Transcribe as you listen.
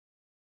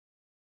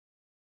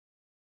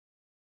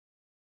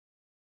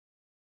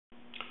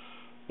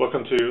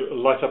Welcome to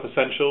LightUp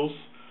Essentials.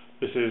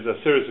 This is a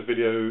series of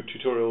video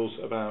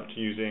tutorials about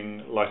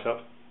using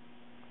LightUp.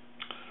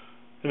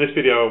 In this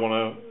video I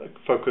want to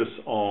focus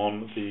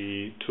on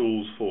the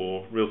tools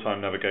for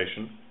real-time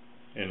navigation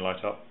in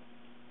LightUp.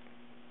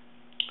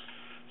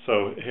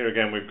 So here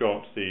again we've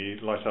got the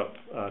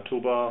LightUp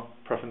toolbar,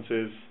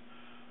 preferences,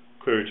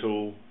 query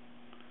tool,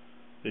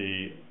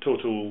 the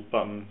Tourtool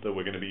button that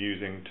we're going to be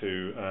using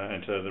to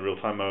enter the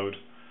real-time mode,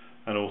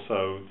 and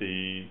also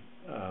the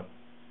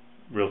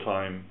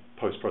real-time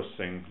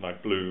post-processing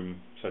like bloom,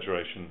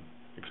 saturation,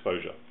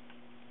 exposure.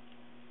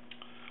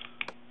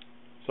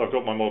 So I've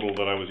got my model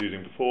that I was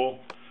using before.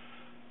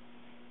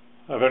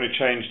 I've only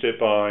changed it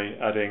by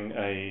adding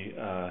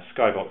a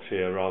skybox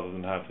here rather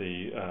than have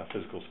the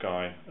physical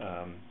sky.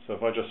 So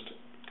if I just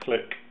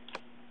click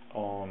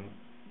on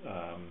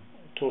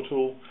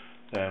Tourtool,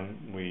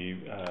 then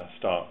we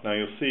start. Now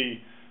you'll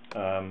see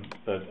that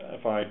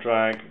if I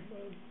drag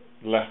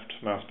left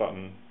mouse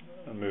button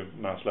and move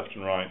mouse left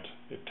and right,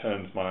 it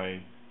turns my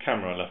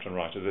camera left and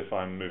right as if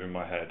I'm moving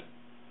my head.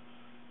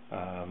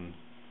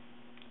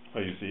 I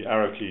use the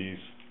arrow keys,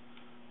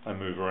 I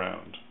move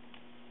around.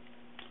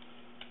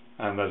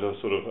 And there's a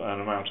sort of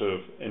an amount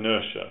of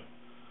inertia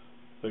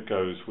that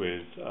goes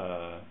with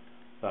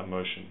that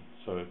motion.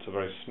 So it's a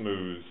very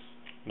smooth,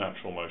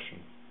 natural motion.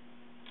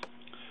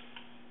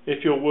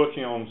 If you're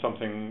working on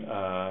something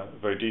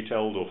very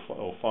detailed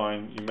or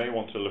fine, you may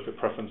want to look at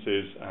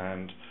preferences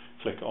and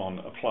click on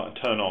apply,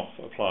 turn off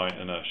apply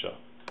inertia.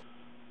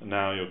 And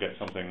now you'll get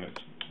something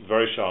that's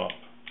very sharp,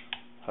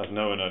 has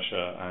no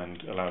inertia,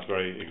 and allows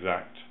very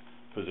exact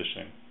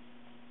positioning.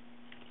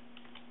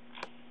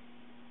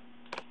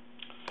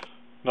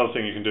 Another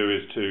thing you can do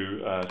is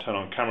to turn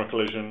on camera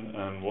collision,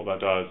 and what that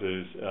does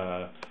is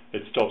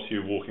it stops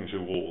you walking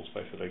through walls,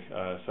 basically.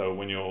 So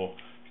when if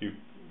you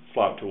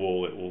fly up to a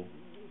wall, it will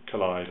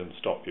collide and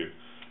stop you.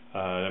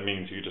 That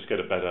means you just get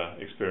a better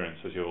experience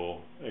as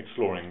you're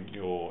exploring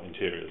your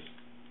interiors.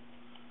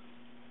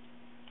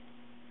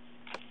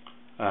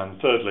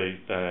 And thirdly,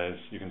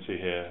 you can see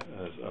here,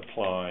 there's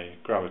apply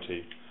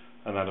gravity,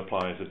 and that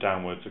applies a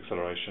downwards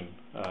acceleration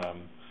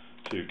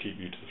to keep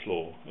you to the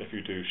floor. If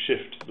you do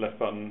shift left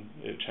button,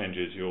 it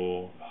changes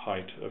your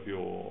height of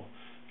your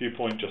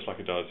viewpoint just like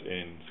it does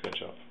in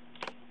SketchUp.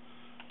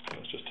 So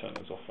let's just turn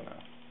those off for now.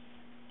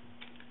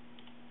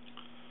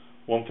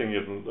 One thing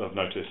you'll have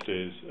noticed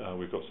is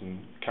we've got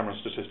some camera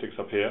statistics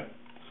up here,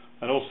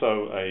 and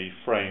also a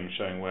frame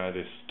showing where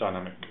this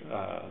dynamic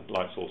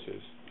light source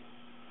is.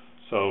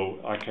 So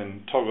I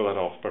can toggle that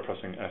off by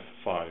pressing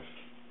F5.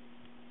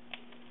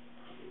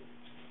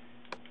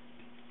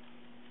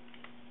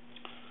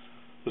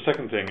 The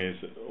second thing is,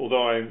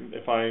 although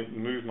if I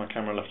move my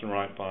camera left and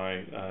right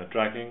by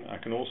dragging, I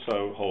can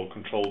also hold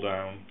Control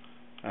down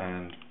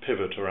and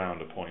pivot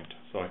around a point.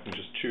 So I can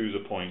just choose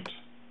a point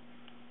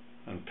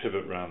and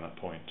pivot around that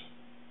point.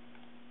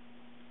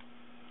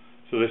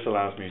 So this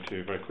allows me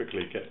to very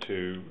quickly get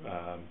to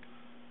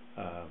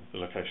the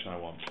location I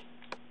want.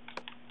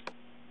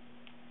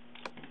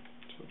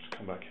 So just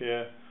come back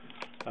here.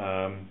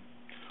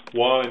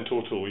 While in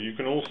Tourtool, you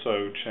can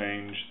also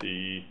change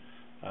the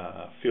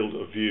field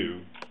of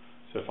view.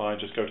 So if I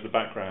just go to the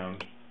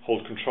background,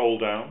 hold Control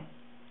down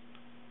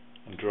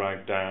and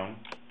drag down,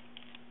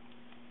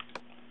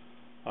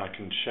 I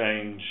can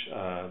change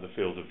the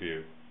field of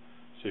view.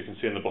 So you can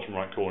see in the bottom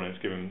right corner it's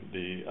given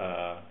the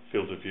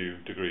field of view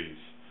degrees.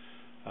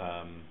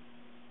 Now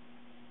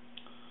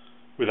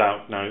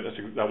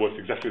that works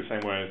exactly the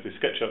same way as the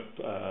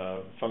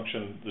SketchUp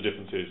function. The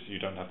difference is you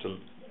don't have to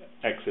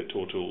exit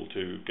Tourtool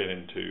to get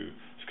into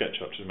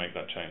SketchUp to make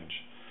that change.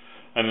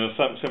 And in a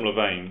similar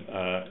vein,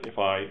 if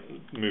I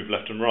move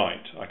left and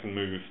right, I can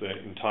move the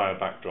entire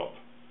backdrop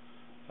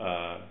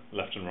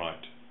left and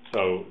right.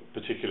 So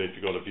particularly if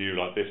you've got a view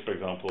like this, for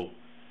example,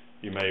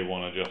 you may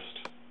want to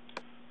just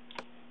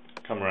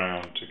come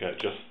around to get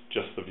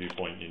just the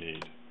viewpoint you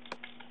need.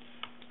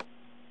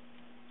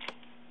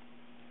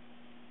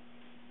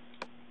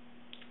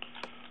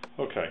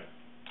 Okay.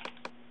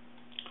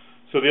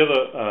 So the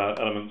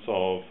other elements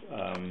of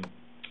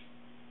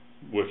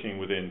working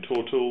within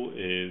Tourtool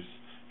is,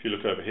 if you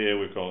look over here,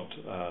 we've got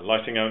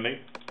lighting only.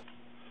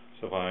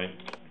 So if I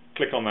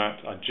click on that,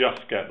 I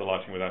just get the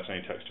lighting without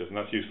any textures, and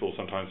that's useful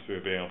sometimes for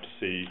being able to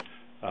see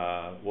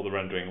what the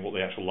rendering and what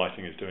the actual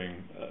lighting is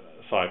doing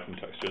aside from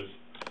textures.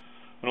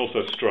 And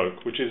also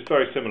stroke, which is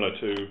very similar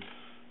to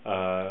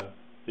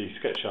the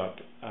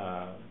SketchUp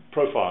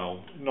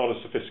profile, not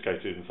as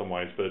sophisticated in some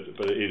ways,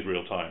 but it is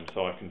real time,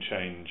 so I can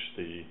change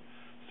the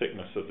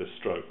thickness of this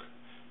stroke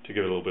to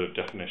give a little bit of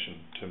definition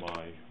to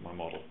my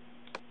model.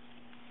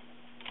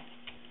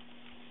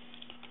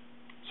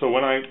 So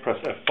when I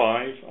press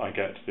F5, I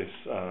get this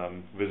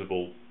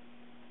visible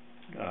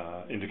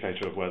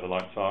indicator of where the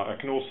lights are. I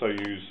can also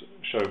use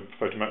show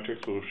photometrics,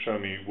 which will show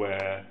me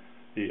where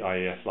the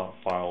IES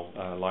file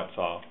lights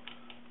are,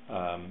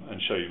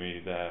 and show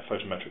me their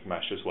photometric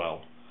mesh as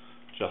well,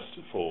 just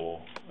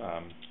for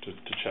to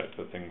check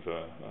that things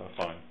are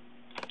fine.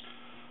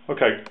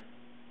 Okay,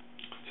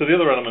 So the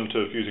other element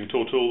of using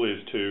Tourtool is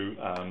to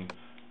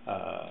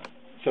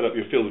set up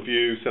your field of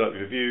view, set up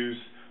your views.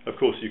 Of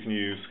course, you can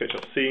use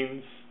SketchUp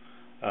scenes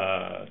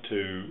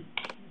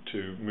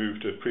to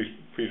move to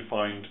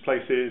predefined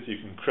places. You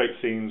can create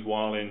scenes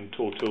while in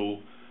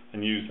Tourtool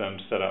and use them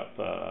to set up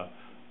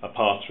a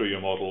path through your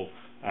model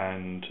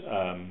and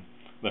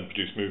then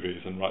produce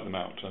movies and write them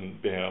out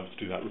and be able to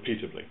do that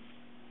repeatedly.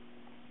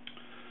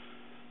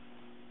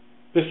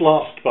 This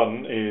last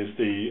button is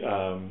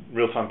the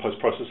real-time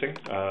post-processing.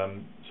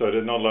 So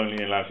it not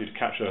only allows you to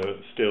capture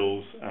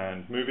stills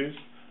and movies,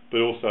 but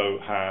also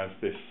has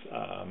this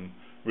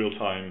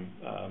real-time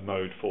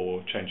mode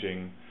for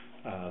changing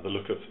the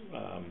look of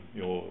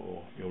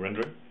your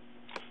rendering.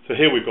 So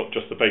here we've got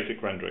just the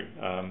basic rendering.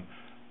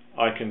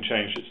 I can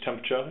change its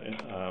temperature,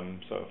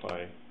 so if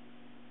I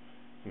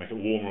make it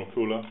warmer or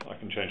cooler, I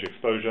can change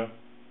exposure,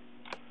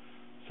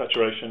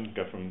 saturation,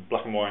 go from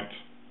black and white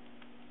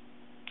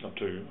up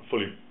to a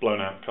fully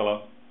blown out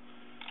colour,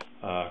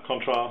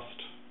 contrast,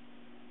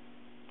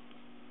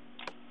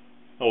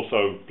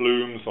 also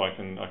bloom, so I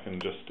can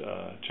just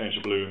change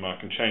the bloom. I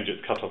can change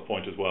its cutoff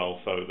point as well,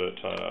 so that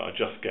I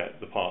just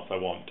get the parts I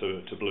want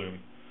to bloom.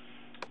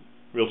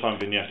 Real-time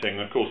vignetting,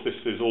 of course this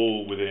is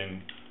all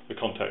within the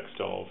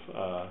context of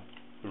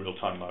the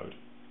real-time mode.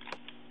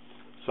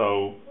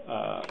 So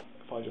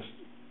if I just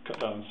cut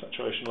down the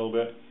saturation a little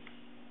bit.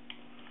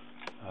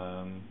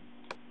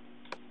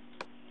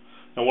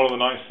 Now one of the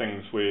nice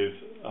things with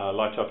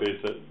LightUp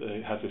is that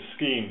it has these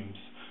schemes,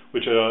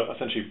 which are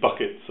essentially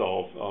buckets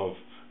of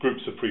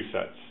groups of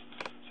presets.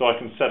 So I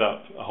can set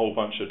up a whole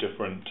bunch of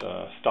different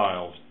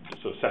styles,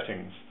 sort of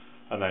settings,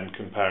 and then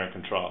compare and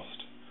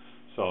contrast.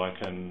 So I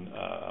can,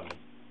 I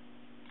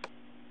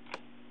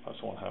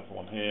just want to have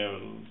one here,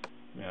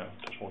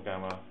 touch more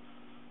gamma,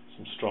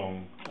 some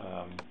strong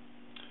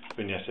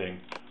vignetting,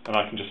 and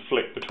I can just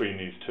flick between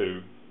these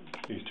two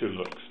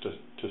looks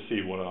to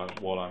see what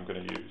I'm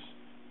going to use.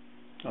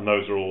 And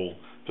those are all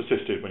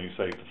persisted when you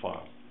save the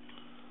file.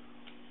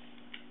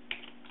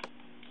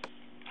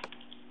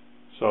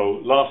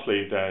 So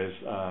lastly, there's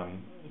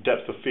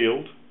depth of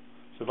field.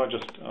 So if I'm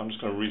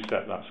just going to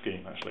reset that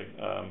scheme actually.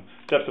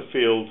 Depth of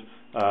field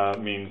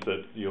means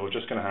that you're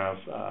just going to have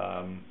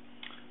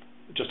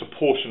just a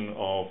portion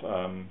of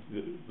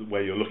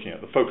where you're looking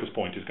at. The focus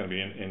point is going to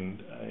be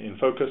in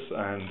focus,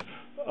 and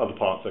other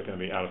parts are going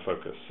to be out of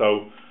focus.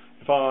 So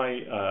if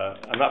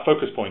and that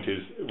focus point is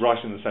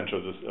right in the center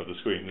of the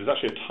screen. There's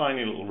actually a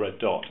tiny little red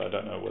dot. I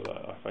don't know whether,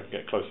 if I can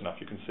get close enough,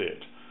 you can see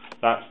it.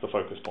 That's the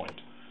focus point.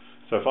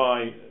 So if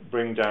I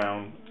bring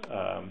down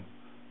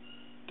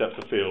depth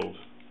of field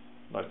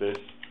like this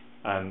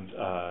and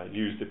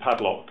use the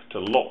padlock to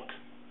lock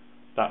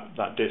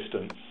that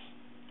distance,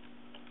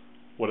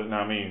 what it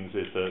now means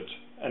is that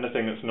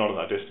anything that's not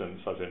at that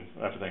distance, as in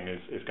everything,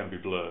 is going to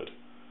be blurred.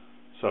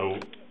 So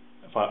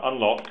if I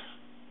unlock,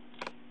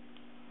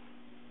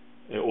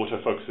 it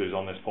auto-focuses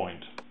on this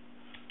point.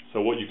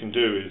 So what you can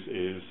do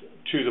is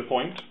choose a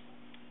point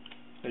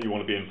that you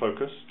want to be in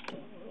focus,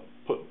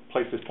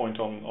 place this point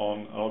on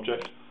an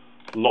object,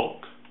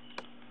 lock,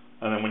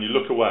 and then when you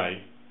look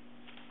away,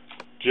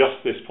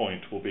 just this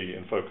point will be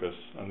in focus,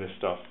 and this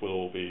stuff will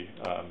all be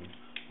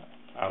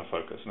out of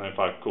focus. And then if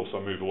I, of course, I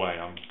move away,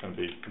 I'm going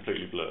to be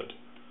completely blurred.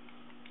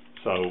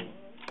 So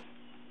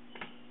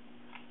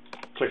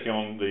clicking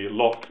on the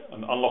lock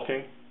and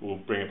unlocking will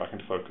bring it back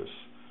into focus.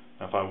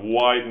 Now if I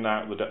widen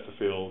out the depth of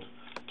field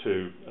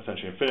to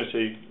essentially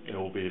infinity, it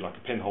will be like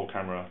a pinhole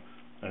camera,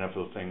 and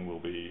everything will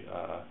be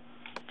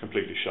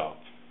completely sharp.